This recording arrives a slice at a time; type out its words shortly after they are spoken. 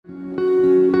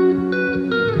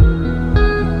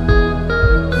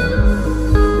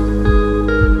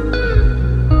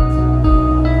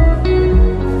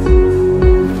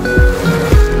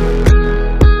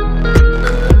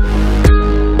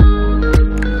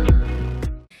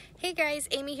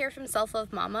guys, Amy here from Self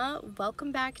Love Mama.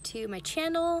 Welcome back to my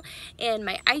channel and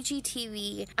my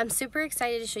IGTV. I'm super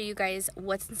excited to show you guys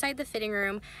what's inside the fitting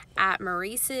room at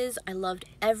Maurices. I loved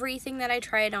everything that I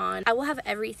tried on. I will have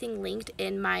everything linked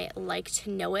in my Like to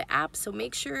Know It app, so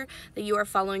make sure that you are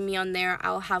following me on there.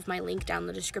 I'll have my link down in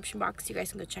the description box so you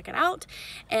guys can go check it out.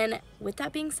 And with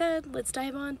that being said, let's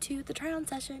dive on to the try on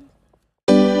session.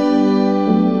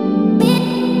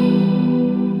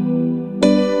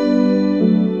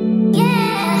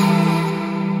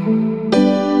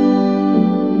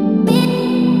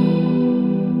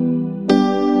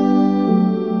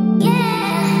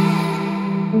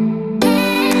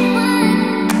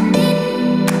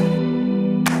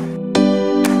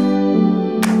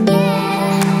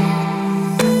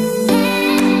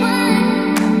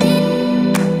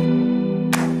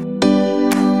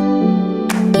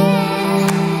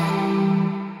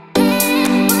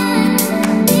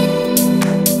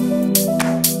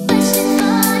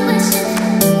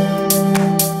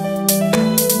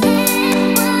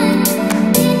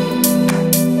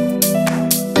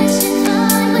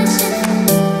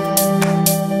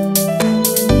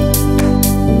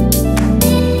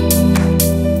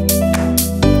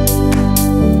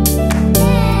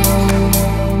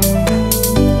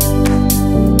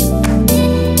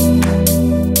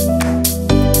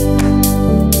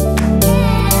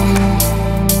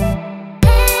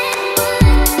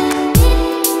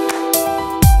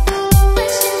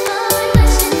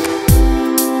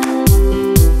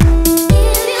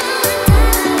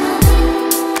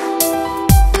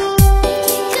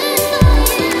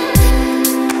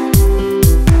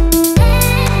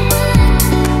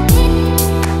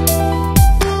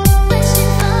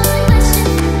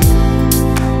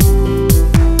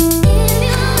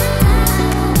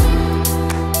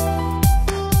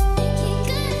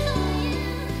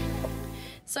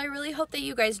 So I really hope that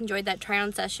you guys enjoyed that try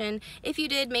on session. If you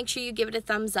did, make sure you give it a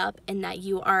thumbs up and that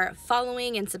you are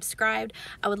following and subscribed.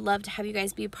 I would love to have you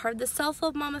guys be a part of the Self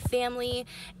Love Mama family,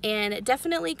 and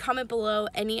definitely comment below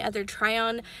any other try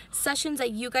on sessions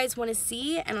that you guys want to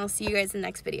see, and I'll see you guys in the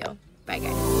next video. Bye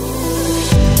guys.